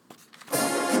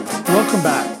Welcome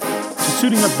back to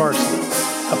Suiting Up Varsity,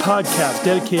 a podcast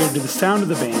dedicated to the sound of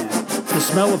the band, the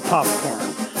smell of popcorn,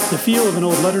 the feel of an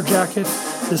old letter jacket,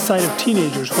 the sight of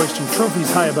teenagers hoisting trophies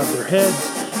high above their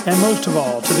heads, and most of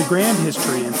all, to the grand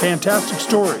history and fantastic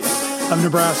stories of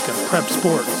Nebraska prep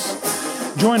sports.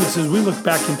 Join us as we look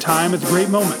back in time at the great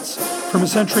moments from a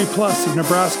century plus of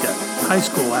Nebraska high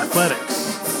school athletics.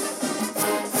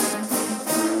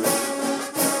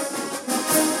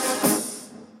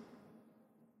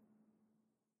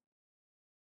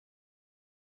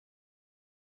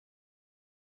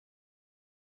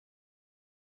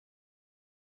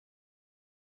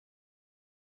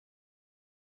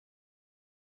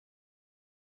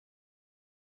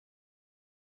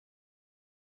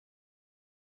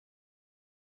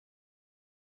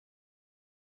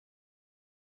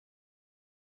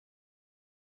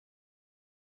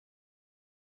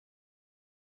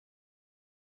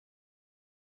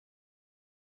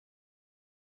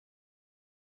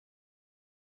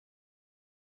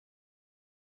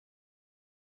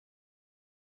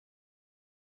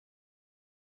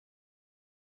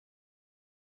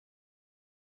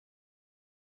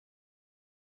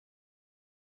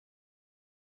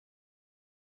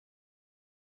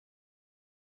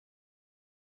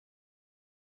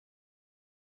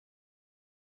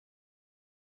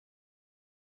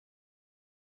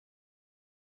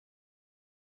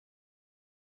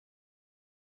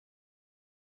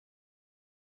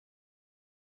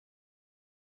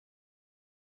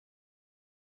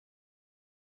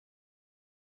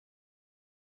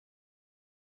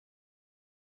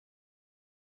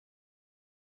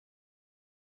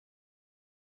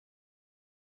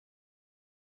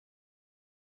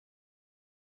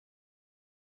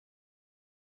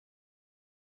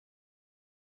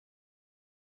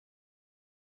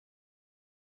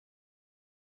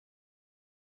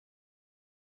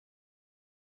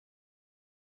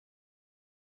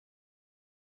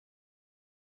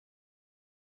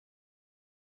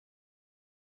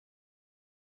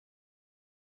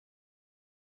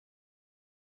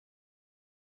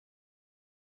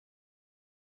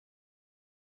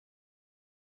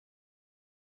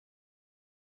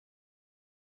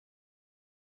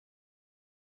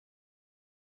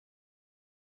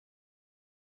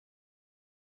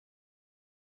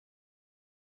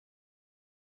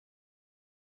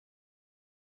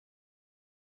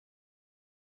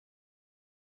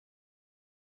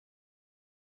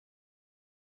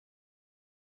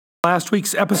 Last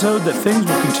week's episode that things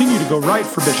will continue to go right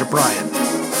for Bishop Bryan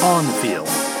on the field,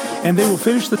 and they will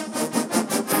finish the...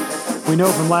 We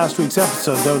know from last week's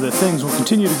episode, though, that things will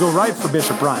continue to go right for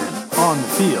Bishop Bryan on the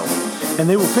field, and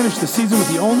they will finish the season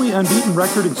with the only unbeaten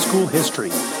record in school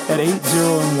history at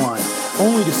 8-0-1,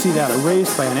 only to see that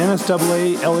erased by an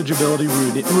NSAA eligibility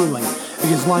ruling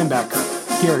against linebacker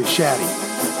Gary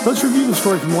Shaddy. Let's review the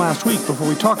story from last week before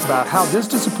we talk about how this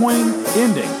disappointing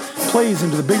ending plays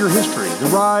into the bigger history,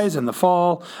 the rise and the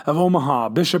fall of Omaha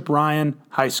Bishop Bryan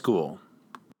High School.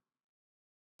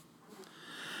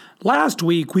 Last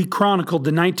week, we chronicled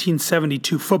the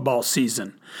 1972 football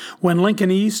season, when Lincoln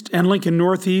East and Lincoln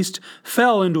Northeast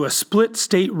fell into a split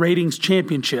state ratings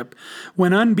championship,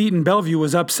 when unbeaten Bellevue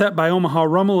was upset by Omaha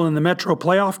Rummel in the Metro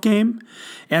playoff game,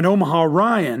 and Omaha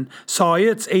Ryan saw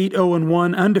its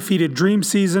 8-0-1 undefeated dream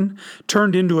season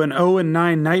turned into an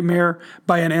 0-9 nightmare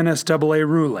by an NSAA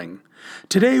ruling.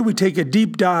 Today, we take a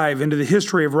deep dive into the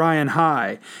history of Ryan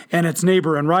High and its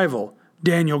neighbor and rival,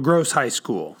 Daniel Gross High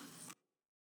School.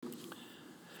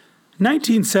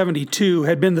 1972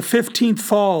 had been the 15th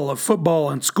fall of football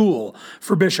and school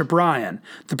for Bishop Ryan,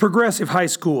 the progressive high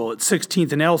school at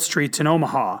 16th and L Streets in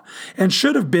Omaha, and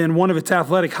should have been one of its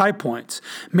athletic high points,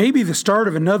 maybe the start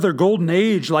of another golden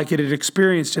age like it had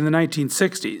experienced in the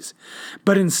 1960s.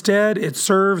 But instead, it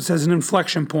serves as an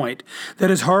inflection point that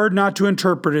is hard not to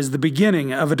interpret as the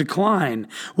beginning of a decline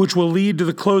which will lead to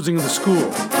the closing of the school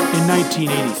in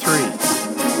 1983.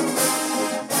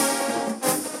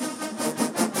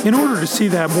 In order to see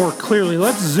that more clearly,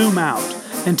 let's zoom out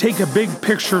and take a big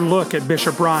picture look at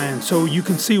Bishop Bryan so you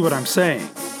can see what I'm saying.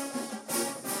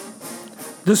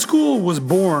 The school was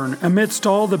born amidst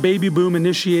all the baby boom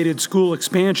initiated school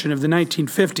expansion of the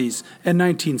 1950s and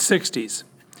 1960s.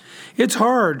 It's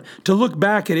hard to look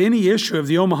back at any issue of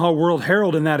the Omaha World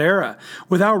Herald in that era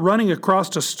without running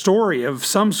across a story of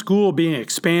some school being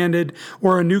expanded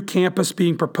or a new campus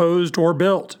being proposed or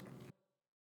built.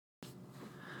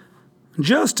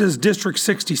 Just as District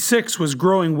 66 was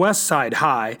growing West Side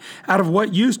High out of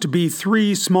what used to be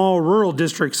three small rural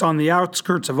districts on the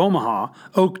outskirts of Omaha,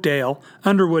 Oakdale,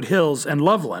 Underwood Hills, and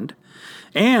Loveland,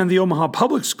 and the Omaha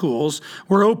Public Schools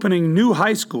were opening new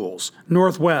high schools,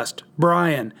 Northwest,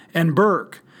 Bryan, and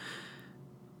Burke.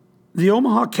 The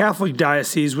Omaha Catholic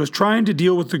Diocese was trying to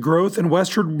deal with the growth and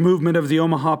westward movement of the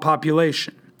Omaha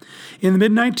population. In the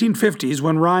mid-1950s,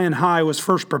 when Ryan High was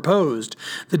first proposed,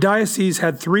 the diocese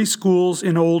had 3 schools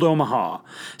in Old Omaha: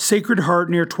 Sacred Heart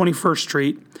near 21st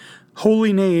Street,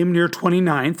 Holy Name near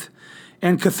 29th,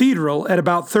 and Cathedral at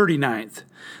about 39th.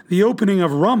 The opening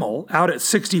of Rummel out at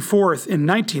 64th in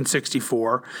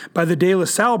 1964 by the De La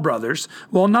Salle brothers,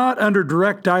 while not under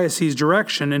direct diocese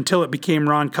direction until it became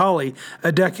Roncalli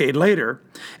a decade later,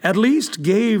 at least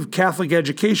gave Catholic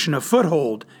education a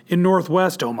foothold in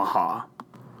northwest Omaha.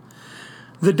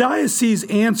 The diocese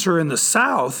answer in the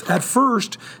South at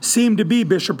first seemed to be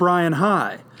Bishop Ryan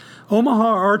High. Omaha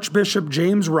Archbishop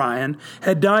James Ryan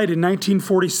had died in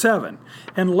 1947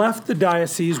 and left the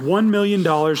diocese $1 million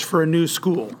for a new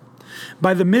school.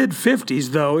 By the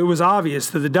mid-50s, though, it was obvious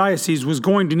that the diocese was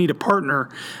going to need a partner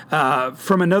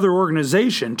from another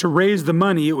organization to raise the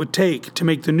money it would take to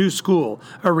make the new school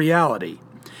a reality.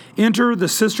 Enter the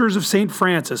Sisters of St.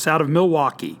 Francis out of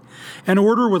Milwaukee, an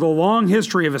order with a long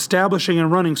history of establishing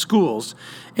and running schools,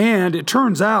 and, it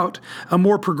turns out, a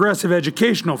more progressive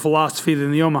educational philosophy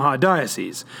than the Omaha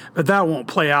Diocese, but that won't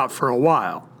play out for a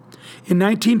while. In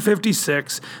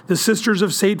 1956, the Sisters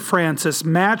of St. Francis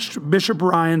matched Bishop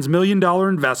Ryan's $1 million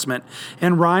investment,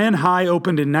 and Ryan High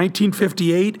opened in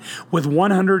 1958 with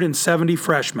 170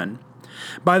 freshmen.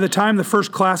 By the time the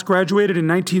first class graduated in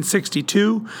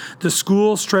 1962, the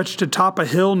school, stretched atop a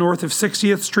hill north of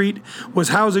 60th Street, was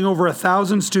housing over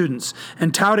 1,000 students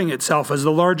and touting itself as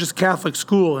the largest Catholic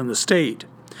school in the state.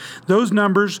 Those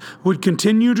numbers would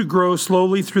continue to grow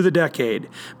slowly through the decade.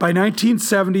 By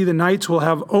 1970, the Knights will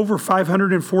have over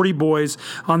 540 boys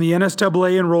on the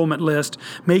NSAA enrollment list,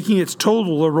 making its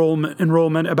total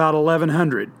enrollment about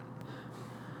 1,100.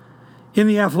 In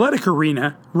the athletic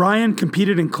arena, Ryan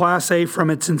competed in Class A from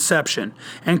its inception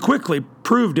and quickly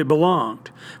proved it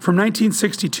belonged. From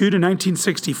 1962 to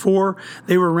 1964,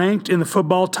 they were ranked in the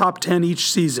football top 10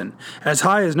 each season, as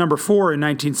high as number 4 in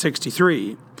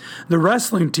 1963. The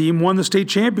wrestling team won the state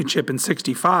championship in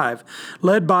 '65,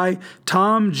 led by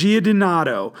Tom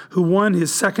Giordinato, who won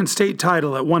his second state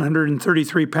title at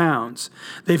 133 pounds.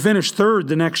 They finished third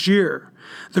the next year.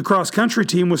 The cross-country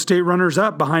team was state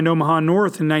runners-up behind Omaha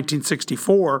North in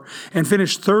 1964 and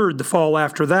finished third the fall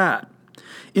after that.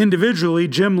 Individually,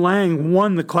 Jim Lang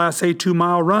won the Class A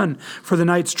 2-mile run for the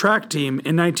Knights track team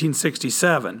in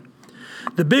 1967.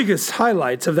 The biggest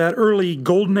highlights of that early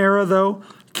golden era, though,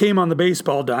 came on the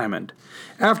baseball diamond.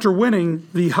 After winning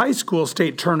the high school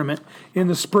state tournament in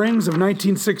the springs of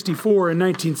 1964 and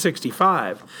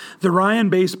 1965, the Ryan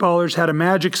baseballers had a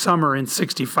magic summer in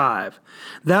 '65.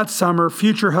 That summer,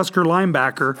 future Husker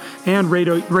linebacker and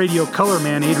radio color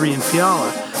man Adrian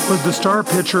Fiala was the star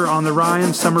pitcher on the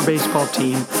Ryan summer baseball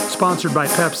team sponsored by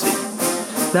Pepsi.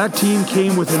 That team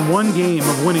came within one game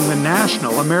of winning the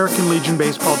National American Legion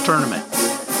Baseball Tournament.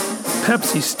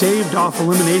 Pepsi staved off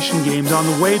elimination games on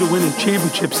the way to winning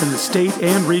championships in the state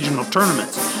and regional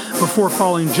tournaments before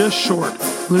falling just short,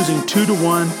 losing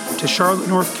 2-1 to Charlotte,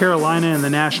 North Carolina in the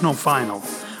national final.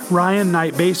 Ryan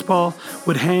Knight Baseball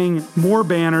would hang more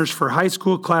banners for high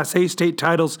school Class A state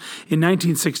titles in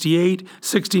 1968,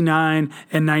 '69,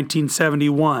 and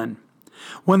 1971.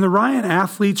 When the Ryan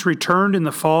athletes returned in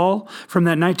the fall from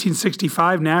that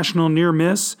 1965 national near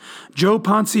miss, Joe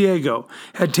Ponciego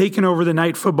had taken over the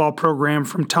Knight football program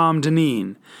from Tom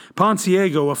Dineen.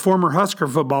 Ponciego, a former Husker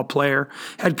football player,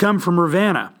 had come from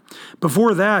Ravenna.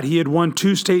 Before that, he had won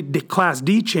 2 state Class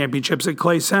D championships at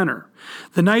Clay Center.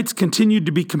 The Knights continued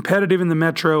to be competitive in the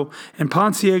Metro, and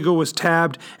Ponciego was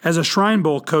tabbed as a Shrine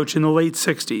Bowl coach in the late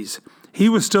 60s. He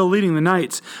was still leading the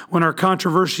Knights when our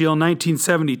controversial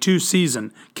 1972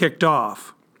 season kicked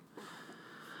off.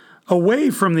 Away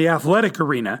from the athletic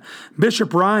arena,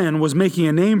 Bishop Ryan was making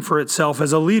a name for itself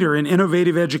as a leader in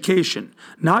innovative education,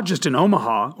 not just in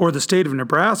Omaha or the state of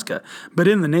Nebraska, but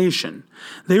in the nation.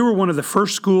 They were one of the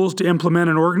first schools to implement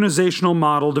an organizational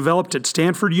model developed at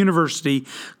Stanford University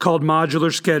called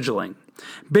modular scheduling.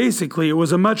 Basically, it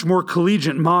was a much more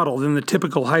collegiate model than the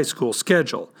typical high school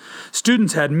schedule.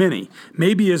 Students had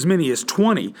maybe as many as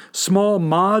 20, small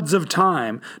mods of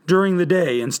time during the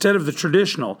day instead of the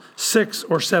traditional 6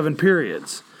 or 7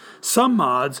 periods. Some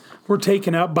mods were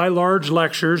taken up by large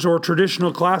lectures or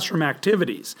traditional classroom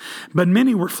activities, but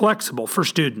many were flexible for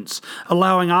students,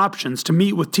 allowing options to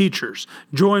meet with teachers,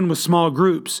 join with small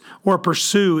groups, or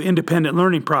pursue independent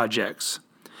learning projects.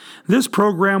 This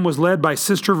program was led by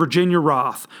Sister Virginia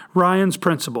Roth, Ryan's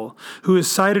principal, who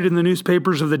is cited in the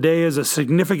newspapers of the day as a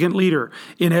significant leader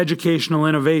in educational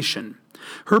innovation.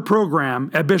 Her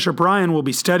program at Bishop Ryan will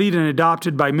be studied and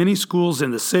adopted by many schools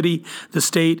in the city, the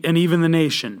state, and even the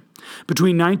nation.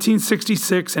 Between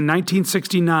 1966 and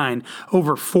 1969,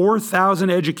 over 4,000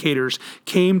 educators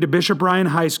came to Bishop Ryan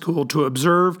High School to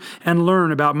observe and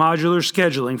learn about modular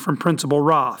scheduling from Principal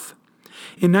Roth.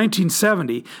 In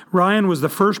 1970, Ryan was the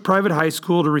first private high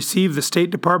school to receive the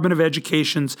State Department of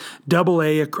Education's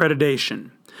AA accreditation.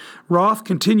 Roth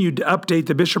continued to update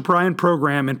the Bishop Ryan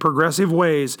program in progressive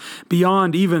ways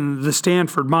beyond even the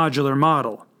Stanford modular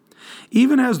model.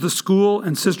 Even as the school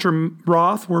and Sister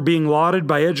Roth were being lauded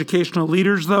by educational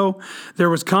leaders, though, there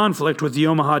was conflict with the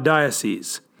Omaha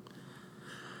Diocese.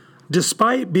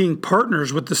 Despite being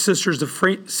partners with the Sisters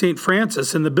of St.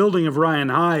 Francis in the building of Ryan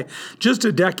High just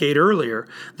a decade earlier,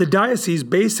 the diocese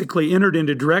basically entered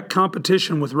into direct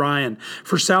competition with Ryan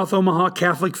for South Omaha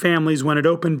Catholic families when it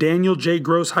opened Daniel J.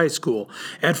 Gross High School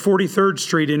at 43rd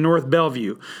Street in North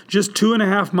Bellevue, just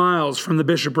 2.5 miles from the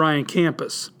Bishop Ryan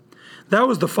campus. That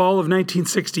was the fall of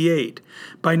 1968.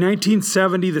 By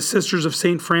 1970, the Sisters of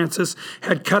St. Francis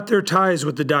had cut their ties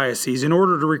with the diocese in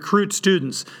order to recruit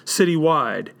students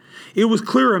citywide. It was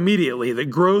clear immediately that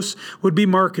Gross would be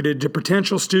marketed to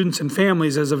potential students and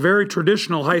families as a very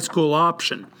traditional high school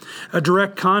option, a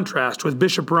direct contrast with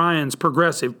Bishop Ryan's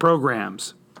progressive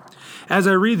programs. As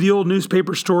I read the old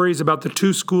newspaper stories about the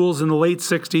two schools in the late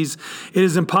 60s, it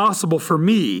is impossible for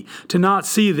me to not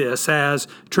see this as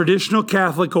traditional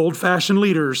Catholic old-fashioned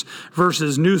leaders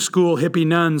versus new school hippie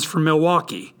nuns from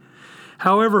Milwaukee.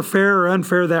 However fair or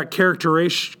unfair that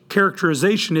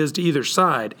characterization is to either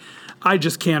side, I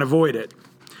just can't avoid it.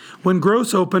 When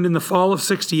Gross opened in the fall of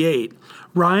 '68,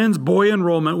 Ryan's boy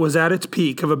enrollment was at its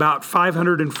peak of about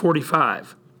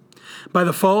 545. By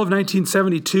the fall of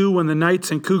 1972, when the Knights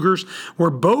and Cougars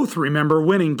were both, remember,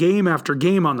 winning game after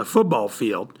game on the football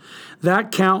field,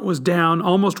 that count was down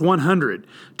almost 100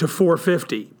 to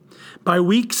 450. By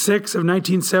week 6 of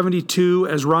 1972,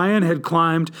 as Ryan had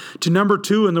climbed to number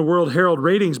 2 in the World Herald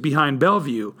ratings behind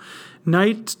Bellevue,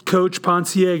 Knights coach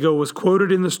Ponsiego was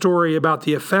quoted in the story about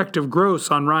the effect of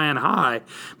Gross on Ryan High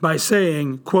by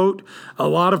saying, quote, "A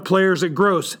lot of players at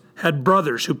Gross had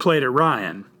brothers who played at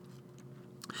Ryan."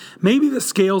 Maybe the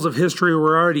scales of history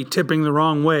were already tipping the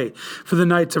wrong way for the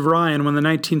Knights of Ryan when the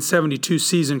 1972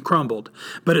 season crumbled,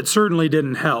 but it certainly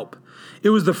didn't help. It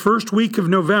was the first week of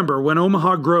November when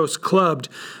Omaha Gross clubbed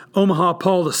Omaha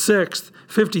Paul VI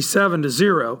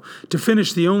 57-0 to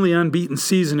finish the only unbeaten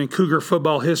season in Cougar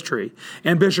football history,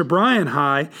 and Bishop Ryan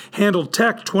High handled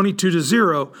Tech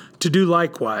 22-0 to do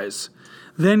likewise.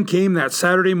 Then came that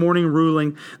Saturday morning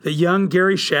ruling that young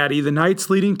Gary Shaddy, the Knights'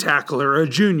 leading tackler, a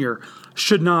junior,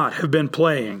 should not have been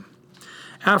playing.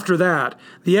 After that,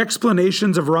 the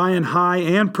explanations of Ryan High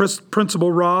and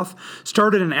Principal Roth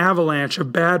started an avalanche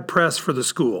of bad press for the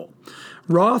school.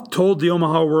 Roth told the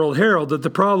Omaha World Herald that the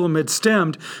problem had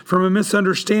stemmed from a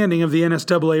misunderstanding of the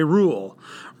NSAA rule.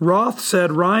 Roth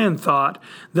said Ryan thought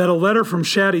that a letter from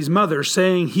Shaddy's mother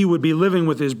saying he would be living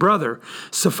with his brother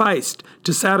sufficed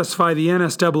to satisfy the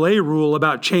NSAA rule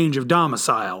about change of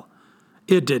domicile.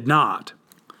 It did not.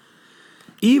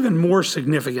 Even more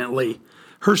significantly,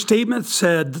 her statement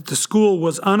said that the school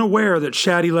was unaware that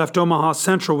Shaddy left Omaha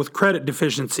Central with credit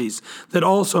deficiencies that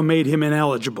also made him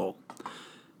ineligible.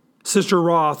 Sister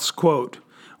Roth's quote,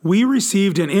 "We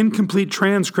received an incomplete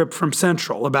transcript from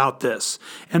Central about this,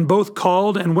 and both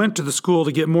called and went to the school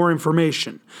to get more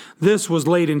information. This was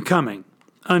late in coming,"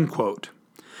 unquote.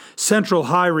 Central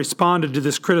High responded to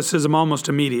this criticism almost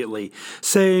immediately,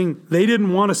 saying they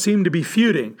didn't want to seem to be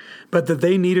feuding, but that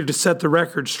they needed to set the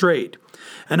record straight.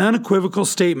 An unequivocal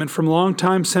statement from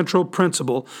longtime Central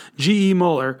principal G.E.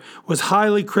 Muller was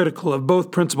highly critical of both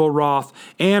Principal Roth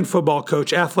and football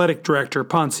coach athletic director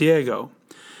Ponsiego.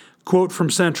 Quote from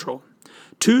Central,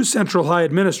 "Two Central High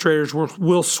administrators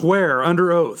will swear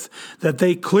under oath that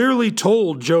they clearly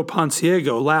told Joe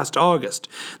Ponsiego last August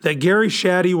that Gary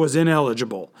Shaddy was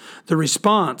ineligible. The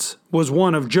response was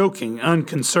one of joking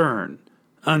unconcern,"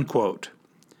 unquote.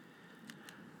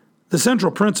 The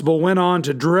Central principal went on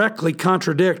to directly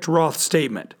contradict Roth's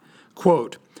statement.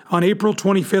 Quote, "On April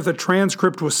 25th, a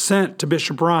transcript was sent to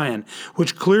Bishop Ryan,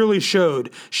 which clearly showed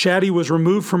Shaddy was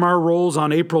removed from our rolls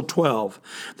on April 12.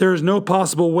 There is no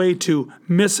possible way to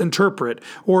misinterpret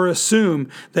or assume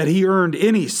that he earned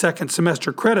any second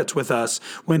semester credits with us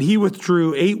when he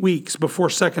withdrew 8 weeks before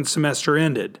second semester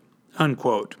ended,"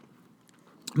 unquote.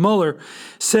 Muller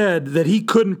said that he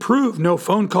couldn't prove no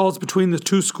phone calls between the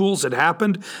two schools had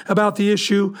happened about the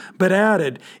issue, but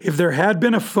added, if there had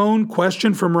been a phone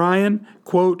question from Ryan,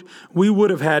 quote, "we would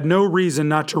have had no reason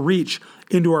not to reach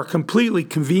into our completely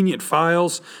convenient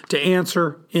files to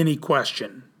answer any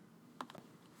question."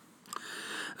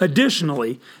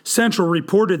 Additionally, Central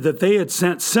reported that they had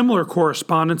sent similar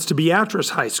correspondence to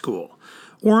Beatrice High School.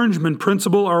 Orangeman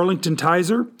principal Arlington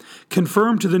Tizer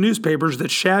confirmed to the newspapers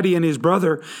that Shaddy and his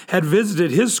brother had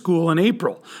visited his school in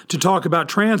April to talk about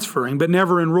transferring but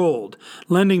never enrolled,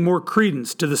 lending more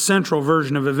credence to the Central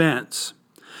version of events.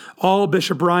 All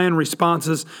Bishop Ryan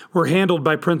responses were handled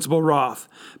by Principal Roth.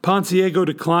 Ponsiego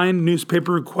declined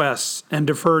newspaper requests and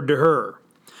deferred to her.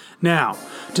 Now,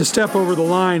 to step over the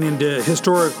line into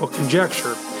historical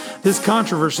conjecture, this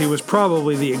controversy was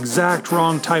probably the exact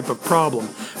wrong type of problem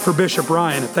for Bishop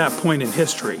Ryan at that point in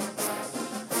history.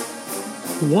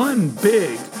 One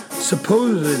big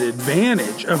supposed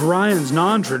advantage of Ryan's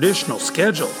non-traditional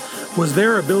schedule was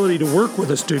their ability to work with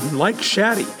a student like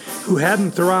Shaddy, who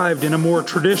hadn't thrived in a more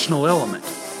traditional element.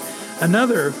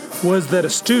 Another was that a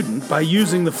student, by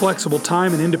using the flexible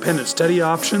time and independent study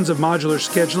options of modular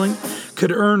scheduling,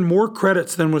 could earn more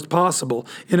credits than was possible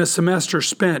in a semester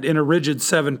spent in a rigid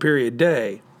 7-period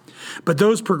day. But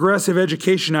those progressive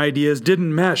education ideas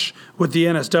didn't mesh with the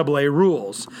NSAA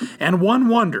rules, and one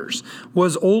wonders,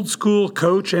 was old-school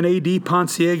coach and AD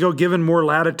Ponsiego given more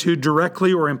latitude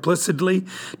directly or implicitly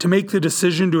to make the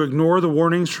decision to ignore the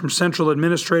warnings from Central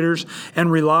administrators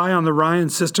and rely on the Ryan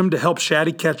system to help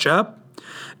Shaddy catch up?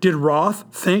 Did Roth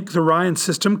think the Ryan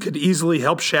system could easily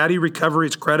help Shaddy recover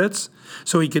his credits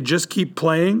so he could just keep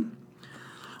playing?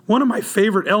 One of my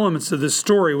favorite elements of this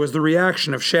story was the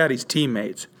reaction of Shaddy's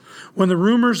teammates. When the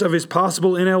rumors of his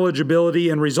possible ineligibility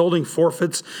and resulting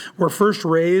forfeits were first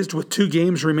raised with 2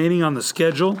 games remaining on the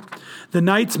schedule, the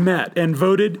Knights met and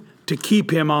voted to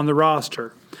keep him on the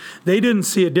roster. They didn't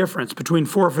see a difference between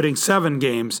forfeiting 7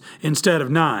 games instead of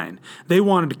 9. They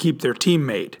wanted to keep their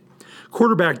teammate.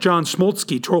 Quarterback John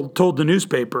Smolsky told the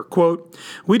newspaper, quote,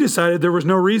 "We decided there was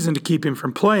no reason to keep him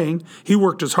from playing. He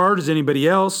worked as hard as anybody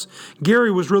else. Gary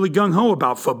was really gung-ho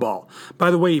about football. By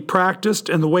the way he practiced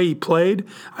and the way he played,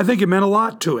 I think it meant a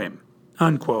lot to him,"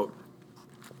 unquote.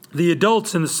 The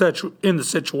adults in the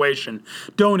situation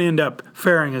don't end up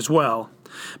faring as well.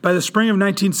 By the spring of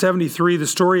 1973, the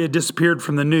story had disappeared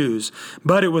from the news,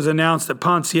 but it was announced that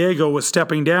Ponsiego was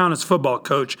stepping down as football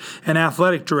coach and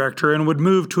athletic director and would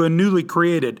move to a newly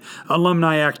created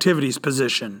alumni activities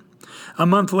position. A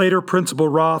month later, Principal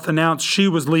Roth announced she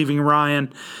was leaving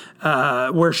Ryan,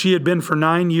 where she had been for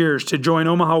 9 years, to join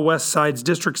Omaha West Side's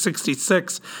District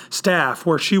 66 staff,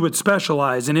 where she would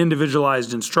specialize in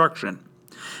individualized instruction.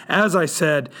 As I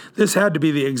said, this had to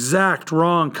be the exact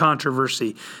wrong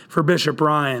controversy for Bishop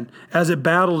Ryan, as it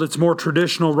battled its more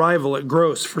traditional rival at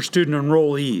Gross for student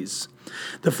enrollees.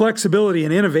 The flexibility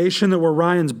and innovation that were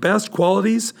Ryan's best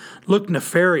qualities looked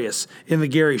nefarious in the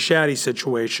Gary Shaddy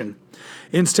situation.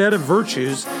 Instead of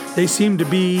virtues, they seemed to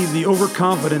be the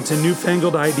overconfidence in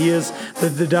newfangled ideas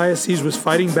that the diocese was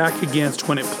fighting back against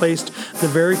when it placed the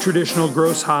very traditional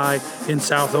Gross High in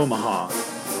South Omaha.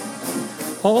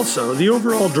 Also, the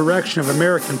overall direction of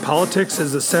American politics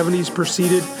as the 70s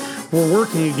proceeded were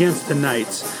working against the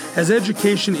Knights, as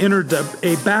education entered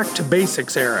a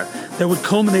back-to-basics era that would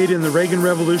culminate in the Reagan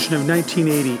Revolution of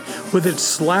 1980 with its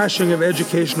slashing of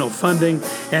educational funding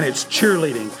and its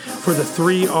cheerleading for the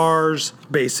 3 R's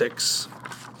basics.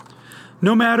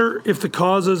 No matter if the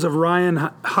causes of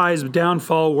Ryan High's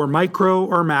downfall were micro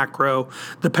or macro,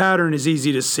 the pattern is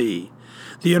easy to see.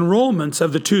 The enrollments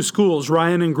of the 2 schools,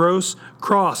 Ryan and Gross,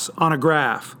 cross on a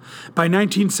graph. By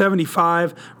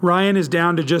 1975, Ryan is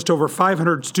down to just over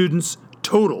 500 students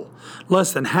total,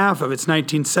 less than half of its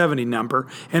 1970 number,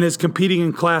 and is competing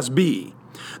in Class B.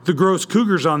 The Gross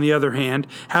Cougars, on the other hand,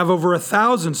 have over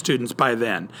 1,000 students by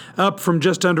then, up from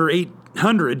just under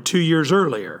 800 2 years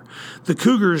earlier. The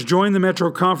Cougars joined the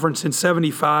Metro Conference in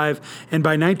 75, and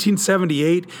by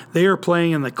 1978, they are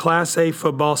playing in the Class A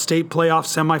football state playoff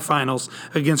semifinals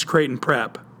against Creighton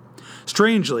Prep.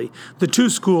 Strangely, the 2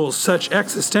 schools, such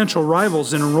existential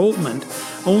rivals in enrollment,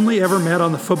 only ever met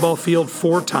on the football field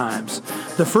 4 times,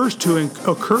 the first 2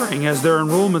 occurring as their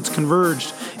enrollments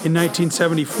converged in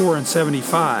 1974 and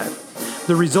 75.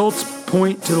 The results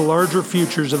point to the larger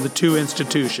futures of the 2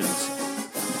 institutions.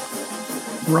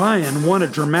 Ryan won a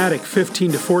dramatic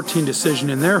 15-14 decision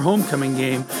in their homecoming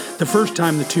game the first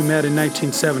time the 2 met in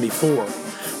 1974.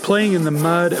 Playing in the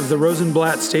mud of the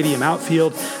Rosenblatt Stadium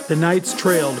outfield, the Knights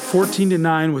trailed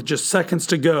 14-9 with just seconds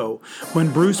to go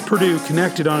when Bruce Perdue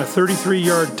connected on a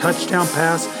 33-yard touchdown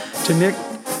pass to Nick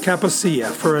Capoccia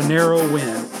for a narrow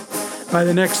win. By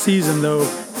the next season, though,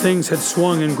 things had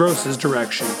swung in Gross's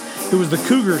direction. It was the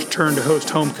Cougars' turn to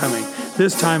host homecoming,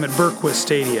 this time at Berquist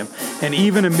Stadium, and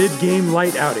even a mid-game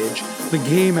light outage, the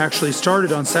game actually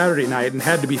started on Saturday night and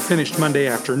had to be finished Monday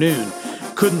afternoon,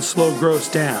 couldn't slow Gross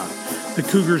down. the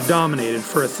Cougars dominated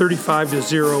for a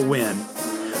 35-0 win.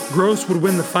 Gross would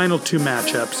win the final two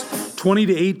matchups,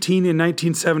 20-18 in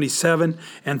 1977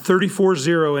 and 34-0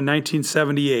 in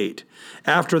 1978.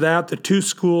 After that, the two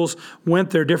schools went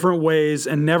their different ways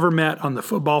and never met on the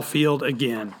football field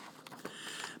again.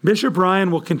 Bishop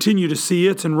Bryan will continue to see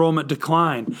its enrollment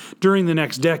decline during the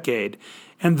next decade,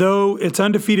 and though its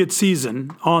undefeated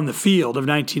season on the field of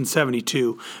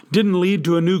 1972 didn't lead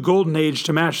to a new golden age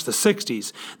to match the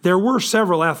 60s, there were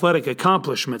several athletic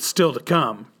accomplishments still to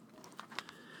come.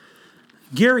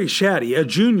 Gary Shaddy, a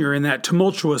junior in that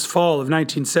tumultuous fall of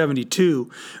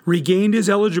 1972, regained his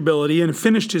eligibility and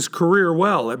finished his career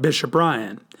well at Bishop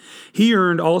Bryan. He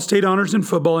earned All-State honors in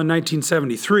football in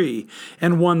 1973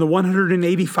 and won the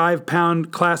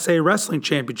 185-pound Class A wrestling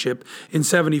championship in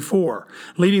 74,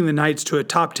 leading the Knights to a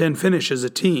top 10 finish as a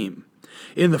team.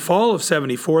 In the fall of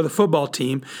 74, the football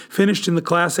team finished in the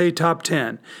Class A top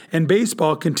 10, and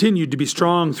baseball continued to be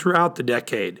strong throughout the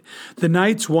decade. The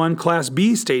Knights won Class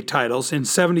B state titles in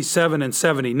 77 and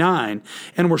 79,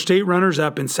 and were state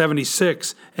runners-up in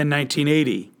 76 and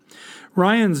 1980.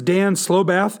 Ryan's Dan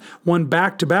Slobath won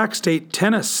back-to-back state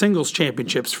tennis singles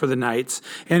championships for the Knights,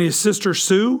 and his sister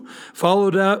Sue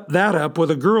followed that up with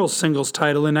a girls' singles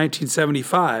title in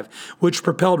 1975, which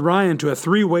propelled Ryan to a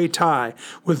three-way tie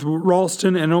with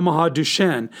Ralston and Omaha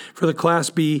Duchesne for the Class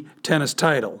B tennis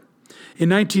title. In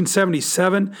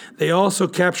 1977, they also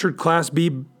captured Class B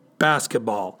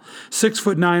basketball.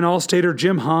 6'9" All-Stater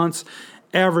Jim Hantz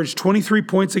averaged 23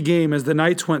 points a game as the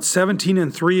Knights went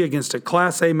 17-3 against a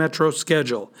Class A Metro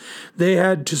schedule. They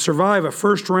had to survive a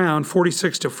first-round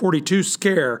 46-42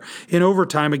 scare in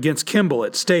overtime against Kimball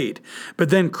at State, but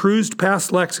then cruised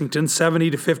past Lexington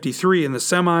 70-53 in the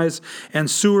semis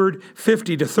and Seward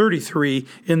 50-33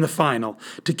 in the final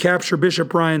to capture Bishop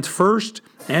Bryan's first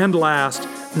and last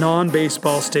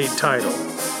non-baseball state title.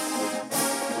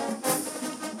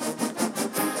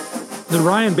 The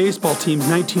Ryan baseball team's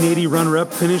 1980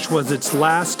 runner-up finish was its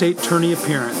last state tourney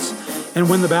appearance, and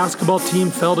when the basketball team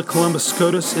fell to Columbus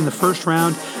SCOTUS in the first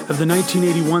round of the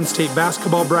 1981 state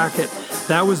basketball bracket,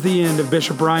 that was the end of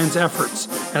Bishop Bryan's efforts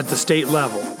at the state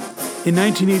level. In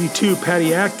 1982,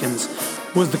 Patty Atkins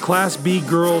was the Class B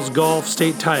girls golf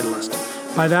state titleist.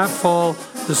 By that fall,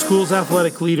 the school's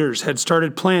athletic leaders had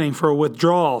started planning for a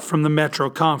withdrawal from the Metro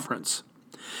Conference.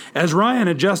 As Ryan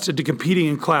adjusted to competing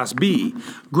in Class B,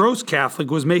 Gross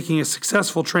Catholic was making a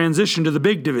successful transition to the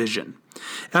big division.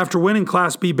 After winning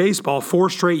Class B baseball 4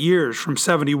 straight years from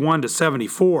 71 to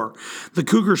 74, the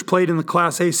Cougars played in the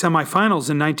Class A semifinals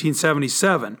in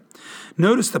 1977.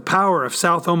 Notice the power of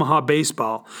South Omaha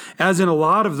baseball, as in a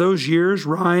lot of those years,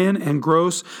 Ryan and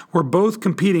Gross were both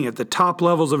competing at the top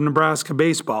levels of Nebraska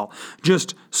baseball,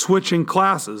 just switching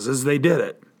classes as they did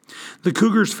it. The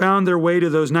Cougars found their way to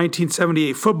those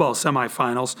 1978 football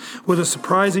semifinals with a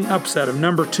surprising upset of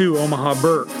number 2 Omaha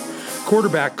Burke.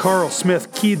 Quarterback Carl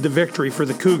Smith keyed the victory for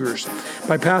the Cougars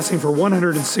by passing for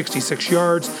 166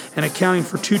 yards and accounting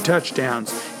for 2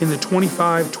 touchdowns in the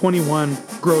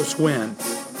 25-21 Gross win.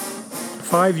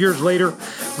 5 years later,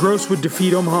 Gross would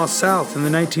defeat Omaha South in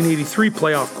the 1983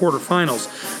 playoff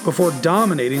quarterfinals before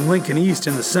dominating Lincoln East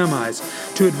in the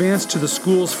semis to advance to the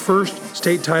school's first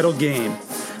state title game.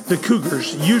 The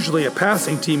Cougars, usually a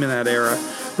passing team in that era,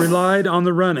 relied on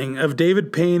the running of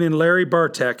David Payne and Larry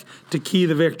Bartek to key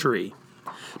the victory.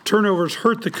 Turnovers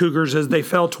hurt the Cougars as they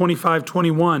fell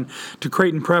 25-21 to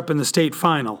Creighton Prep in the state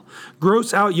final.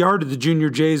 Gross out-yarded the Junior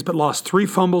Jays but lost 3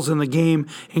 fumbles in the game,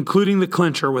 including the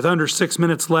clincher with under 6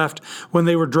 minutes left when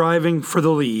they were driving for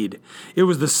the lead. It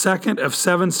was the second of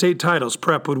 7 state titles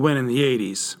Prep would win in the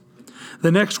 80s.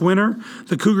 The next winter,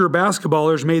 the Cougar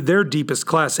basketballers made their deepest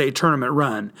Class A tournament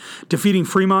run, defeating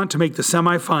Fremont to make the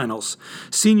semifinals.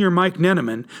 Senior Mike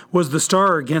Nenneman was the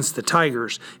star against the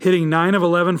Tigers, hitting 9 of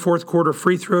 11 fourth-quarter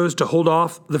free throws to hold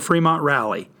off the Fremont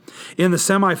rally. In the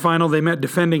semifinal, they met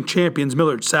defending champions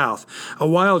Millard South, a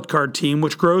wild-card team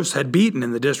which Gross had beaten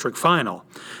in the district final.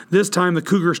 This time, the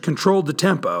Cougars controlled the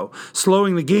tempo,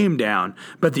 slowing the game down,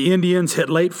 but the Indians hit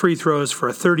late free throws for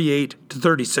a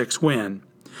 38-36 win.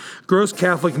 Gross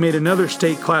Catholic made another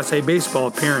state Class A baseball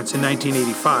appearance in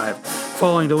 1985,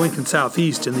 falling to Lincoln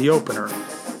Southeast in the opener.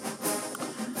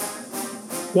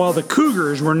 While the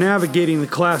Cougars were navigating the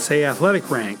Class A athletic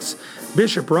ranks,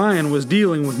 Bishop Bryan was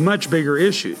dealing with much bigger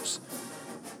issues.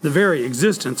 The very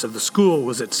existence of the school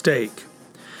was at stake.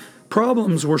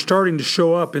 Problems were starting to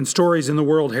show up in stories in the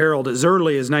World Herald as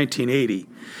early as 1980.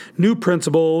 New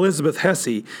principal Elizabeth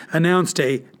Hesse announced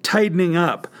a tightening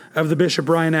up of the Bishop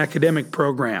Ryan academic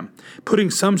program, putting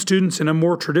some students in a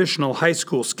more traditional high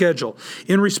school schedule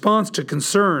in response to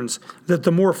concerns that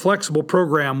the more flexible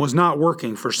program was not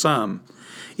working for some.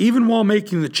 Even while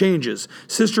making the changes,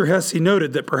 Sister Hesse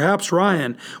noted that perhaps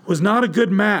Ryan was not a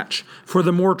good match for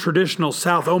the more traditional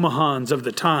South Omahans of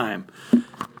the time.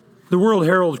 The World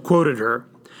Herald quoted her,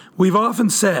 "We've often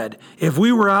said, if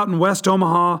we were out in West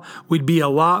Omaha, we'd be a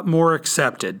lot more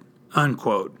accepted,"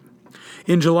 unquote.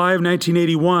 In July of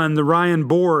 1981, the Ryan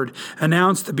Board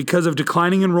announced that because of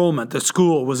declining enrollment, the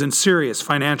school was in serious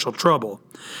financial trouble.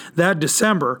 That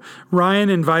December, Ryan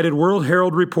invited World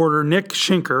Herald reporter Nick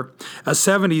Schinker, a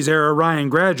 70s-era Ryan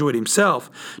graduate himself,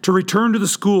 to return to the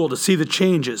school to see the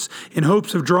changes in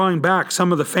hopes of drawing back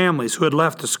some of the families who had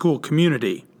left the school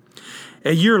community.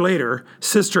 A year later,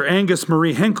 Sister Angus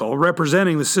Marie Henkel,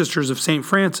 representing the Sisters of St.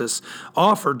 Francis,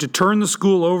 offered to turn the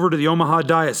school over to the Omaha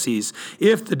Diocese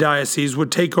if the diocese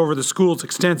would take over the school's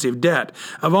extensive debt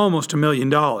of almost $1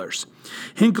 million.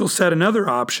 Henkel said another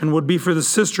option would be for the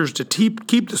sisters to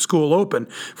keep the school open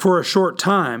for a short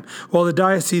time while the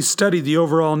diocese studied the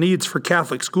overall needs for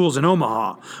Catholic schools in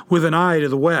Omaha, with an eye to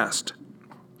the west.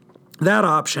 That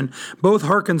option both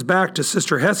harkens back to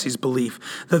Sister Hesse's belief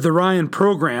that the Ryan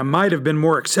program might have been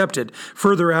more accepted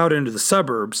further out into the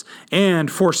suburbs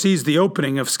and foresees the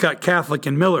opening of Scott Catholic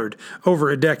in Millard over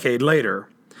a decade later.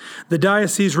 The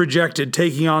diocese rejected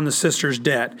taking on the sisters'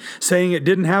 debt, saying it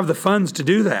didn't have the funds to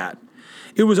do that.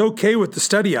 It was okay with the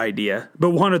study idea,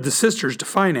 but wanted the sisters to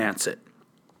finance it.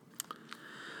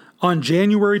 On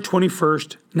January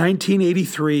 21,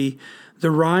 1983, the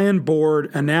Ryan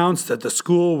Board announced that the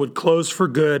school would close for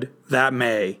good that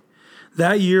May.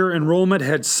 That year, enrollment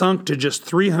had sunk to just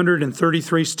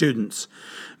 333 students.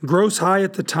 Gross High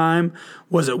at the time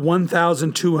was at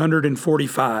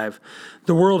 1,245.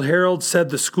 The World Herald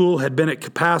said the school had been at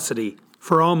capacity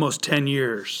for almost 10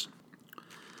 years.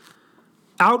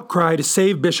 Outcry to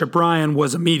save Bishop Ryan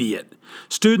was immediate.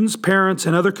 Students, parents,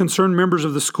 and other concerned members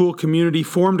of the school community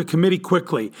formed a committee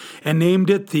quickly and named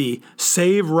it the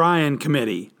Save Ryan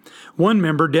Committee. One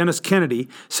member, Dennis Kennedy,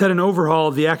 said an overhaul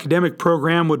of the academic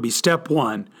program would be step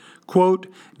one. Quote,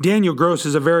 "Daniel Gross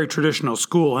is a very traditional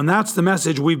school, and that's the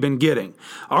message we've been getting.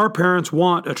 Our parents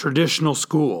want a traditional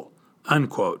school,"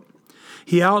 unquote.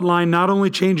 He outlined not only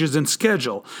changes in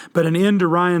schedule, but an end to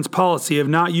Ryan's policy of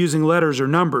not using letters or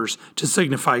numbers to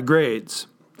signify grades.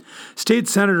 State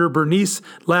Senator Bernice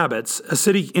Labitz,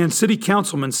 and City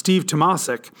Councilman Steve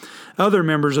Tomasek, other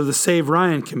members of the Save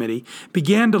Ryan Committee,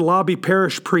 began to lobby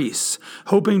parish priests,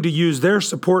 hoping to use their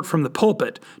support from the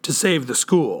pulpit to save the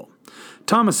school.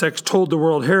 Tomasek told the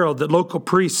World Herald that local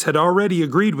priests had already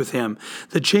agreed with him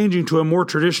that changing to a more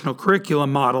traditional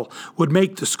curriculum model would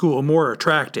make the school more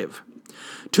attractive.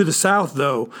 To the south,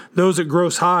 though, those at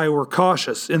Gross High were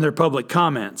cautious in their public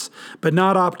comments, but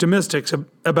not optimistic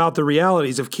about the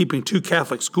realities of keeping two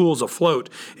Catholic schools afloat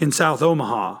in South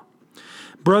Omaha.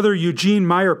 Brother Eugene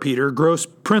Meyerpeter, Gross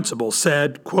principal,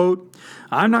 said, quote,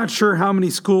 "I'm not sure how many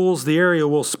schools the area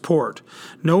will support.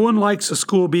 No one likes a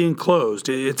school being closed.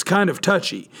 It's kind of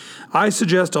touchy. I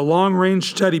suggest a long-range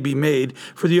study be made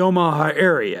for the Omaha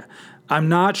area. I'm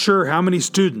not sure how many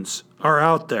students are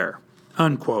out there,"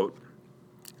 unquote.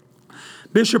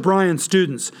 Bishop Ryan's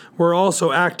students were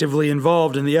also actively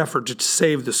involved in the effort to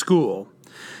save the school.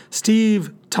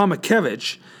 Steve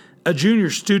Tomakevich, a junior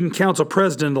student council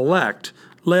president-elect,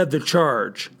 led the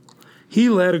charge. He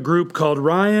led a group called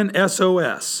Ryan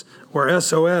SOS, where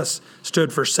SOS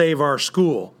stood for Save Our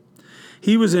School.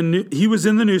 He was in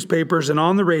the newspapers and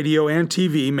on the radio and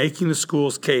TV making the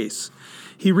school's case.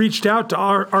 He reached out to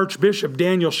Archbishop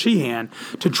Daniel Sheehan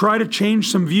to try to change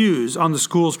some views on the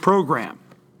school's program.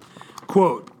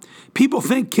 Quote, "People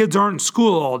think kids aren't in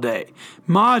school all day.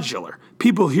 Modular.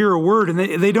 People hear a word and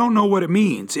they don't know what it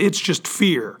means. It's just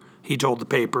fear," he told the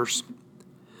papers.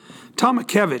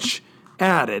 Tomakevich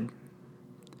added,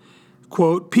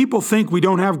 quote, "People think we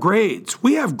don't have grades.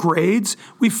 We have grades.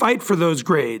 We fight for those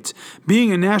grades.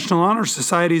 Being a National Honor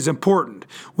Society is important.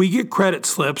 We get credit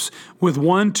slips with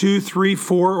 1, 2, 3,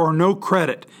 4, or no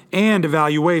credit, and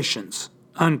evaluations,"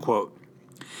 unquote.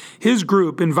 His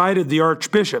group invited the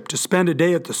Archbishop to spend a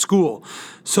day at the school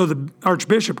so the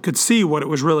Archbishop could see what it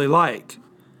was really like.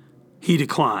 He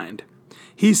declined.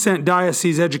 He sent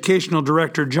Diocese Educational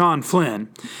Director John Flynn,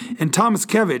 and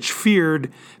Tomakevich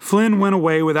feared Flynn went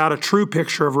away without a true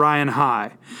picture of Ryan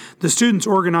High. The students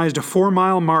organized a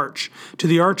 4-mile march to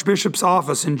the Archbishop's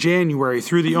office in January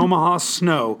through the Omaha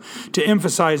snow to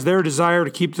emphasize their desire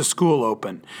to keep the school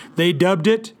open. They dubbed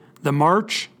it The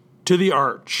March to the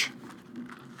Arch.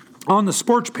 On the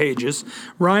sports pages,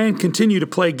 Ryan continued to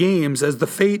play games as the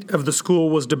fate of the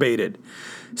school was debated.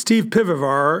 Steve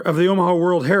Pivovar of the Omaha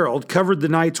World Herald covered the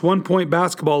Knights' 1-point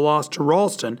basketball loss to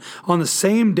Ralston on the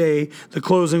same day the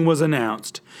closing was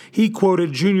announced. He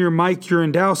quoted junior Mike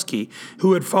Urandowski,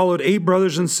 who had followed 8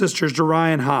 brothers and sisters to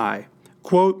Ryan High.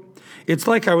 Quote, "It's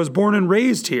like I was born and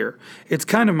raised here. It's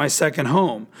kind of my second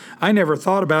home. I never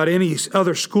thought about any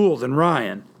other school than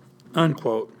Ryan."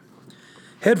 Unquote.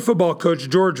 Head football coach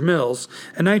George Mills,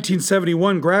 a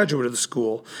 1971 graduate of the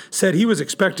school, said he was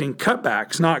expecting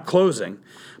cutbacks, not closing.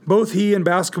 Both he and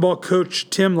basketball coach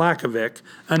Tim Lakovic,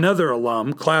 another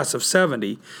alum, class of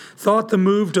 70, thought the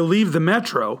move to leave the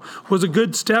Metro was a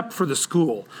good step for the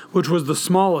school, which was the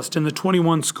smallest in the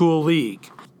 21-school league.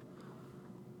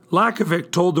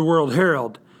 Lakovic told the World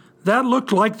Herald, "That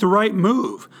looked like the right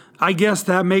move. I guess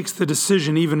that makes the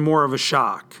decision even more of a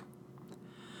shock."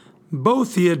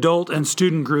 Both the adult and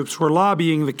student groups were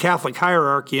lobbying the Catholic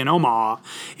hierarchy in Omaha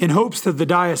in hopes that the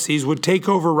diocese would take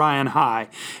over Ryan High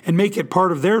and make it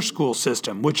part of their school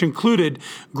system, which included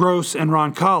Gross and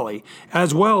Roncalli,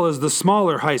 as well as the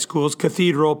smaller high schools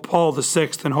Cathedral, Paul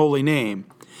VI, and Holy Name.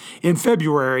 In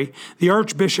February, the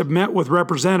Archbishop met with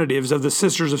representatives of the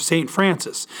Sisters of St.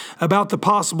 Francis about the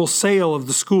possible sale of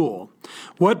the school.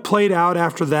 What played out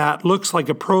after that looks like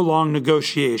a prolonged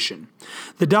negotiation.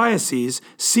 The diocese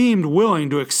seemed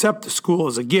willing to accept the school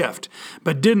as a gift,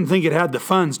 but didn't think it had the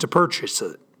funds to purchase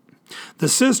it. The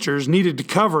sisters needed to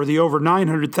cover the over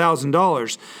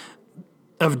 $900,000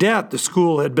 of debt the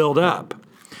school had built up.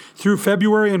 Through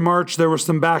February and March, there was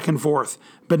some back and forth,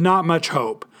 but not much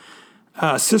hope.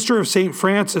 Sister of St.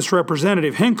 Francis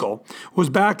Representative Hinkle was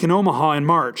back in Omaha in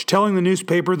March, telling the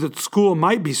newspaper that the school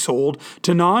might be sold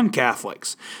to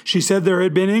non-Catholics. She said there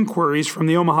had been inquiries from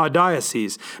the Omaha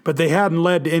diocese, but they hadn't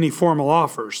led to any formal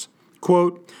offers.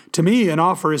 Quote, "To me, an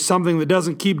offer is something that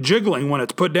doesn't keep jiggling when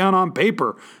it's put down on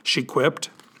paper," she quipped.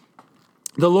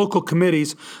 The local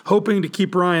committees, hoping to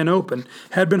keep Ryan open,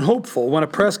 had been hopeful when a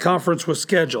press conference was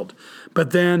scheduled,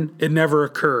 but then it never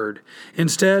occurred.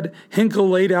 Instead, Hinkle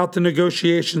laid out the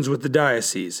negotiations with the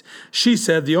diocese. She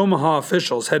said the Omaha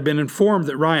officials had been informed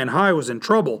that Ryan High was in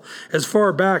trouble as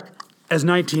far back as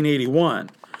 1981.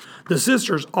 The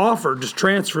sisters offered to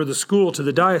transfer the school to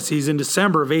the diocese in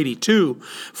December of '82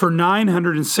 for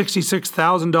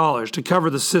 $966,000 to cover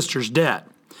the sisters' debt.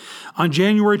 On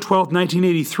January 12,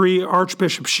 1983,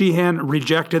 Archbishop Sheehan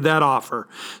rejected that offer,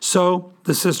 so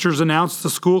the sisters announced the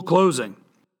school closing.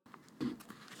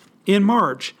 In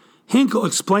March, Hinkle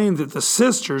explained that the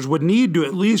sisters would need to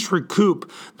at least recoup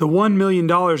the $1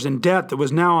 million in debt that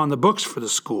was now on the books for the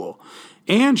school,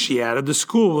 and she added the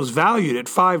school was valued at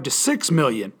 $5 to $6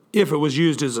 million if it was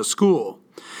used as a school.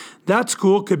 That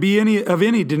school could be of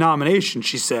any denomination,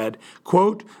 she said.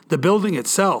 Quote, "The building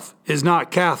itself is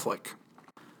not Catholic."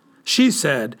 She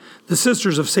said the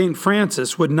Sisters of St.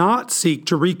 Francis would not seek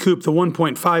to recoup the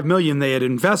 $1.5 million they had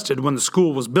invested when the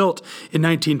school was built in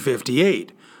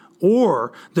 1958,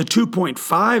 or the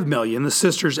 $2.5 million the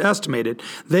sisters estimated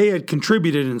they had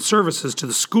contributed in services to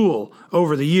the school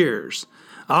over the years.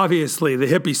 Obviously, the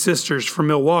hippie sisters from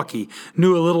Milwaukee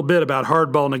knew a little bit about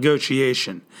hardball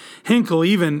negotiation. Hinkle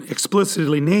even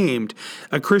explicitly named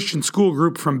a Christian school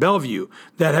group from Bellevue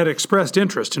that had expressed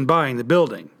interest in buying the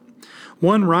building.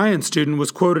 One Ryan student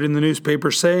was quoted in the newspaper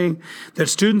saying that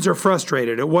students are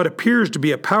frustrated at what appears to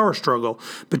be a power struggle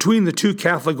between the two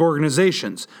Catholic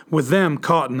organizations, with them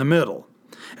caught in the middle.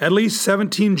 At least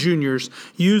 17 juniors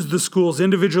used the school's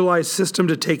individualized system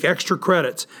to take extra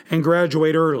credits and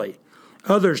graduate early.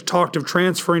 Others talked of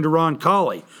transferring to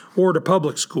Roncalli or to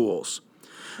public schools.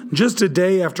 Just a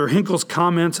day after Hinkle's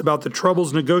comments about the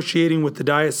troubles negotiating with the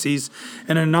diocese,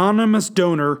 an anonymous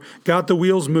donor got the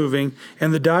wheels moving,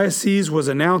 and the diocese was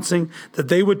announcing that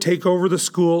they would take over the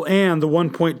school and the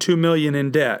 $1.2 million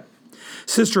in debt.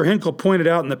 Sister Hinkle pointed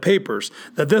out in the papers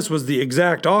that this was the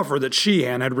exact offer that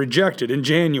Sheehan had rejected in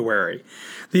January.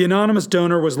 The anonymous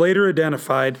donor was later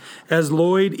identified as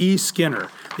Lloyd E. Skinner,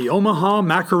 the Omaha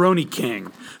Macaroni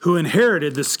King, who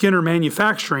inherited the Skinner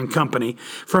Manufacturing Company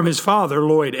from his father,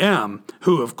 Lloyd M.,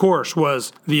 who, of course,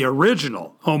 was the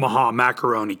original Omaha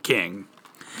Macaroni King.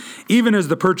 Even as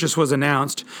the purchase was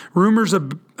announced, rumors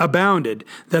abounded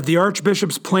that the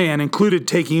Archbishop's plan included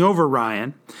taking over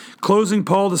Ryan, closing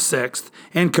Paul VI,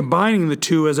 and combining the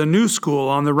two as a new school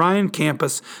on the Ryan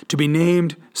campus to be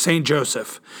named St.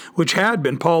 Joseph, which had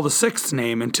been Paul VI's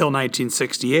name until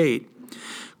 1968.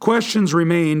 Questions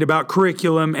remained about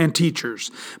curriculum and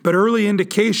teachers, but early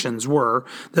indications were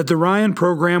that the Ryan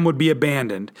program would be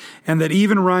abandoned and that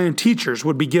even Ryan teachers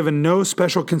would be given no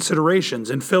special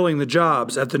considerations in filling the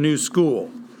jobs at the new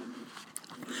school.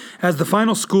 As the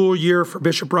final school year for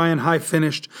Bishop Ryan High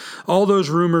finished, all those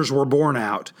rumors were borne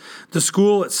out. The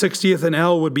school at 60th and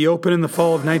L would be open in the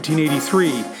fall of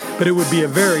 1983, but it would be a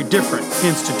very different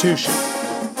institution.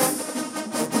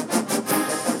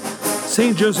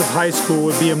 St. Joseph High School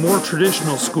would be a more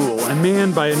traditional school and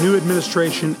manned by a new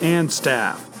administration and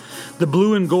staff. The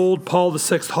blue and gold Paul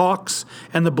VI Hawks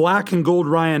and the black and gold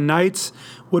Ryan Knights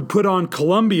would put on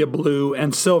Columbia blue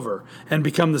and silver and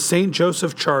become the St.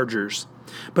 Joseph Chargers.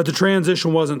 But the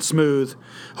transition wasn't smooth.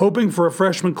 Hoping for a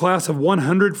freshman class of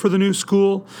 100 for the new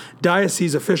school,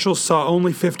 diocese officials saw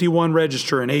only 51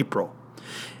 register in April.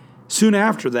 Soon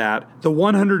after that, the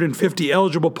 150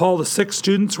 eligible Paul VI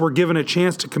students were given a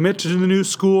chance to commit to the new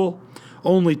school.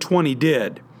 Only 20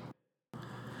 did.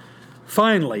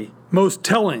 Finally, most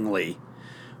tellingly,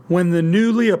 when the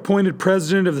newly appointed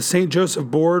president of the St. Joseph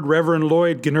Board, Reverend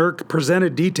Lloyd Gnurk,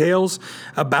 presented details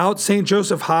about St.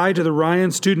 Joseph High to the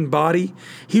Ryan student body,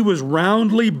 he was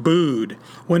roundly booed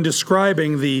when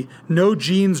describing the no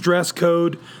jeans dress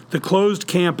code, the closed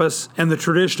campus, and the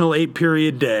traditional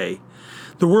 8-period day.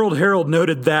 The World Herald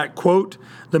noted that, quote,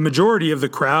 the majority of the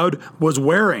crowd was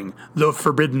wearing the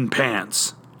forbidden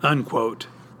pants, unquote.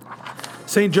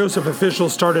 St. Joseph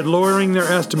officials started lowering their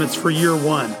estimates for year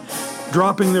one,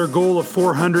 dropping their goal of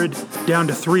 400 down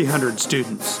to 300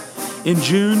 students. In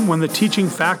June, when the teaching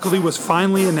faculty was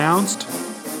finally announced,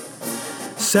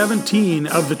 17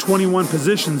 of the 21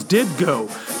 positions did go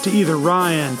to either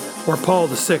Ryan or Paul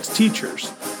VI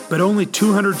teachers, but only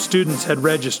 200 students had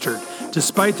registered,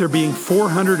 despite there being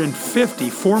 450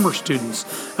 former students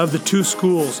of the two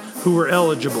schools who were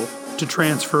eligible to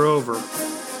transfer over.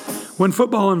 When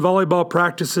football and volleyball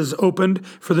practices opened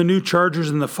for the new Chargers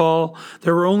in the fall,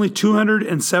 there were only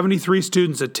 273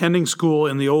 students attending school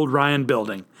in the old Ryan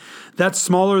building. That's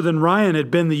smaller than Ryan had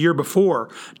been the year before,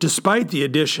 despite the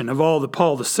addition of all the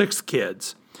Paul VI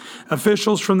kids.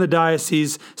 Officials from the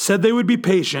diocese said they would be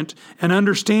patient and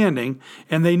understanding,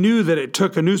 and they knew that it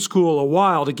took a new school a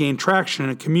while to gain traction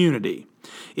in a community.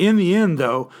 In the end,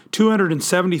 though,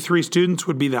 273 students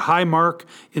would be the high mark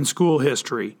in school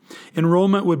history.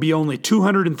 Enrollment would be only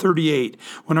 238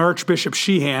 when Archbishop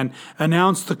Sheehan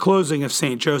announced the closing of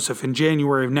St. Joseph in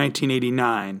January of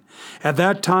 1989. At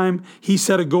that time, he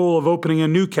set a goal of opening a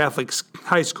new Catholic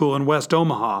high school in West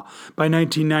Omaha by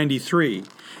 1993,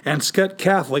 and Skutt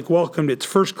Catholic welcomed its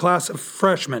first class of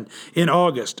freshmen in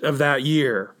August of that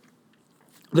year.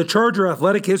 The Charger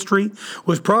athletic history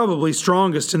was probably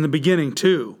strongest in the beginning,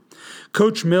 too.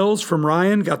 Coach Mills from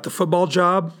Ryan got the football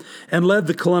job and led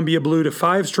the Columbia Blue to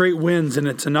 5 straight wins in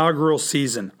its inaugural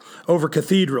season over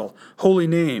Cathedral, Holy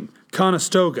Name,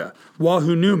 Conestoga,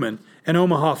 Wahoo Newman, and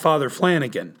Omaha Father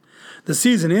Flanagan. The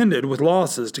season ended with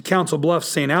losses to Council Bluffs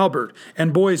St. Albert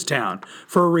and Boys Town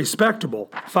for a respectable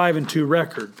 5-2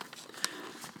 record.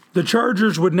 The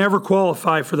Chargers would never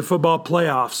qualify for the football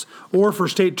playoffs or for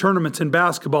state tournaments in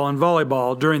basketball and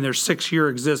volleyball during their 6-year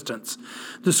existence.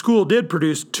 The school did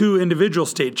produce 2 individual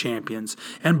state champions,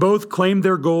 and both claimed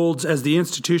their golds as the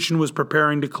institution was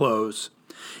preparing to close.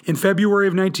 In February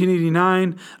of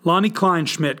 1989, Lonnie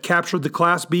Kleinschmidt captured the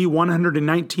Class B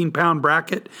 119-pound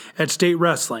bracket at state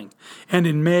wrestling. And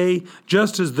in May,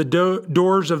 just as the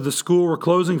doors of the school were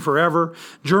closing forever,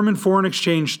 German foreign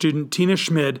exchange student Tina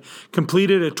Schmid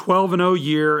completed a 12-0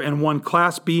 year and won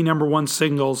Class B No. 1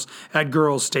 singles at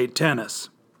girls' state tennis.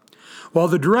 While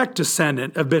the direct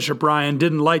descendant of Bishop Ryan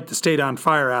didn't light the state on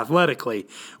fire athletically,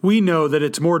 we know that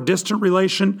its more distant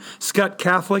relation, Skutt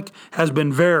Catholic, has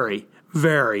been very,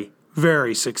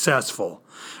 very successful.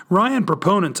 Ryan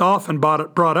proponents often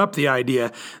brought up the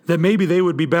idea that maybe they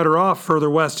would be better off further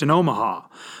west in Omaha.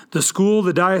 The school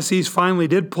the diocese finally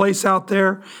did place out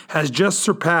there has just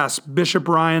surpassed Bishop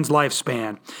Ryan's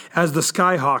lifespan as the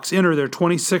Skyhawks enter their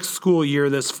 26th school year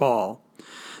this fall.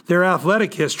 Their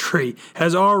athletic history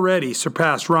has already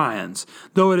surpassed Ryan's,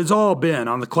 though it has all been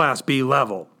on the Class B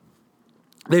level.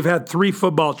 They've had 3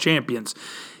 football champions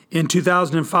in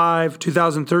 2005,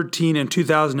 2013, and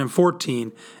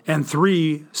 2014, and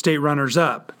 3 state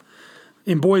runners-up.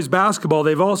 In boys basketball,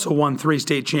 they've also won 3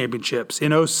 state championships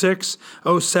in 06,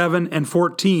 07, and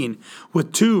 14,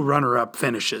 with 2 runner-up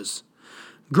finishes.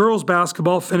 Girls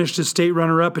basketball finished as state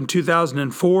runner-up in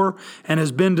 2004 and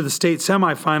has been to the state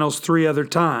semifinals 3 other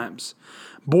times.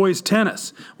 Boys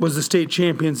tennis was the state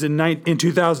champions in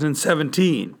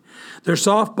 2017. Their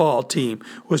softball team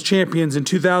was champions in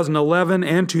 2011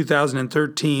 and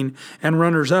 2013 and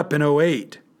runners-up in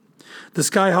 08. The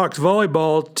Skyhawks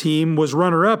volleyball team was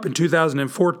runner-up in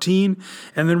 2014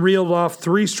 and then reeled off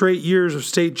 3 straight years of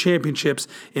state championships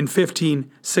in 15,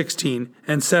 16,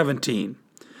 and 17.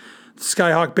 The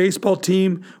Skyhawk baseball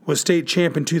team was state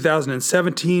champ in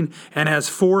 2017 and has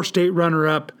 4 state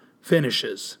runner-up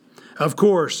finishes. Of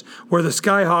course, where the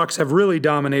Skyhawks have really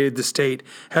dominated the state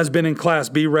has been in Class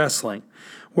B wrestling,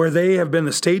 where they have been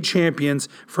the state champions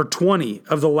for 20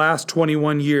 of the last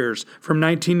 21 years, from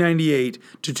 1998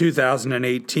 to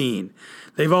 2018.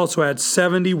 They've also had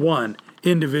 71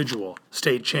 individual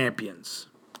state champions.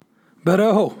 But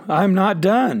I'm not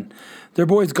done. Their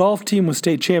boys' golf team was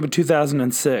state champ in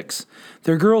 2006.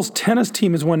 Their girls' tennis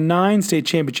team has won 9 state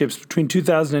championships between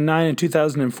 2009 and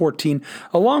 2014,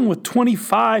 along with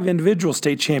 25 individual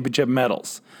state championship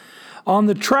medals. On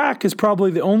the track is probably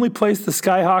the only place the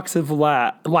Skyhawks have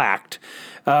lacked.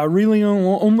 Really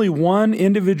only 1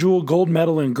 individual gold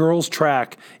medal in girls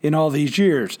track in all these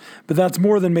years, but that's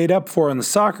more than made up for in the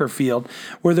soccer field,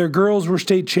 where their girls were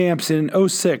state champs in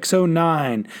 06,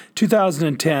 09,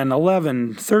 2010,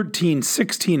 11, 13,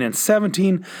 16, and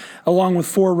 17, along with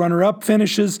 4 runner-up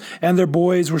finishes, and their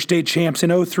boys were state champs in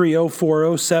 03,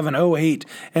 04, 07, 08,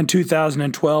 and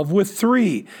 2012 with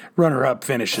 3 runner-up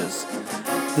finishes.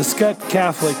 The Skutt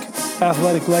Catholic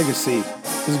athletic legacy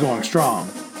is going strong.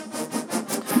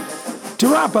 To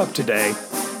wrap up today,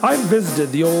 I've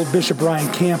visited the old Bishop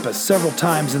Ryan campus several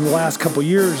times in the last couple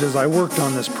years as I worked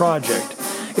on this project.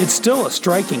 It's still a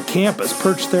striking campus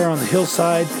perched there on the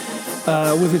hillside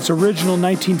with its original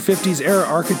 1950s era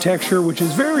architecture, which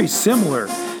is very similar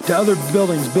to other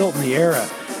buildings built in the era.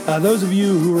 Those of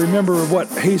you who remember what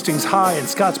Hastings High and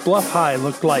Scotts Bluff High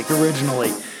looked like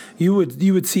originally, you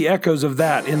would see echoes of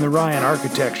that in the Ryan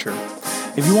architecture.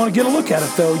 If you want to get a look at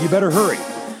it, though, you better hurry.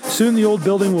 Soon the old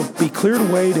building will be cleared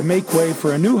away to make way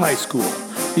for a new high school.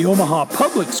 The Omaha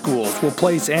Public Schools will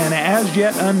place an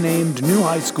as-yet unnamed new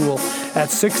high school at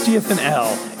 60th and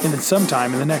L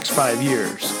sometime in the next 5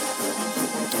 years.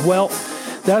 Well,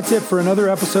 that's it for another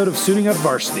episode of Suiting Up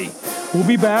Varsity. We'll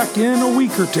be back in a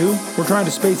week or 2. We're trying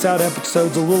to space out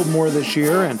episodes a little more this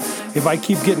year, and if I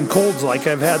keep getting colds like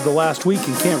I've had the last week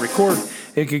and can't record,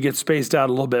 it could get spaced out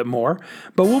a little bit more.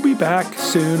 But we'll be back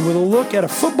soon with a look at a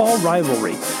football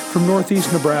rivalry from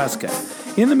Northeast Nebraska.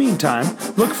 In the meantime,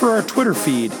 look for our Twitter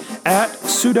feed at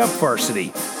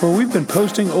SuitUpVarsity, where we've been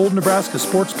posting old Nebraska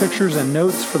sports pictures and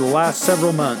notes for the last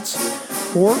several months.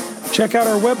 Or check out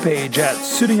our webpage at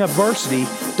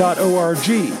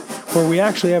suitingupvarsity.org, where we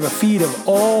actually have a feed of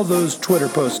all those Twitter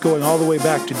posts going all the way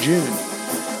back to June.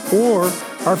 Or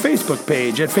our Facebook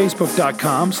page at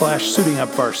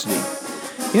facebook.com/suitingupvarsity.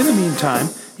 In the meantime,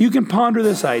 you can ponder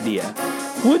this idea.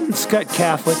 Wouldn't Skutt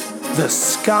Catholic, the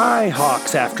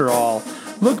Skyhawks after all,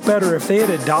 look better if they had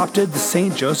adopted the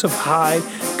St. Joseph High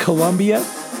Columbia?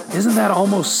 Isn't that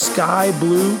almost sky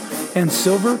blue and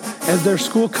silver as their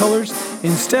school colors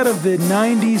instead of the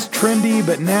 90s trendy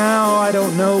but now, I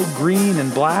don't know, green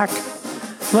and black?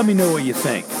 Let me know what you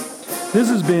think. This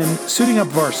has been Suiting Up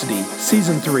Varsity,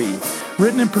 Season 3,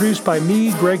 written and produced by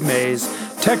me, Greg Mays,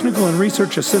 technical and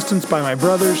research assistance by my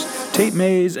brothers, Tate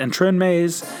Mays and Trent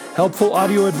Mays, helpful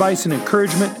audio advice and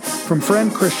encouragement from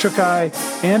friend Chris Shukai,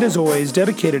 and as always,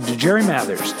 dedicated to Jerry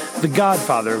Mathers, the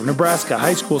godfather of Nebraska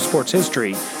high school sports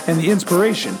history and the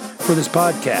inspiration for this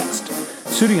podcast.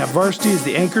 Suiting Up Varsity is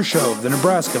the anchor show of the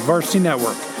Nebraska Varsity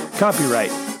Network.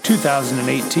 Copyright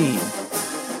 2018.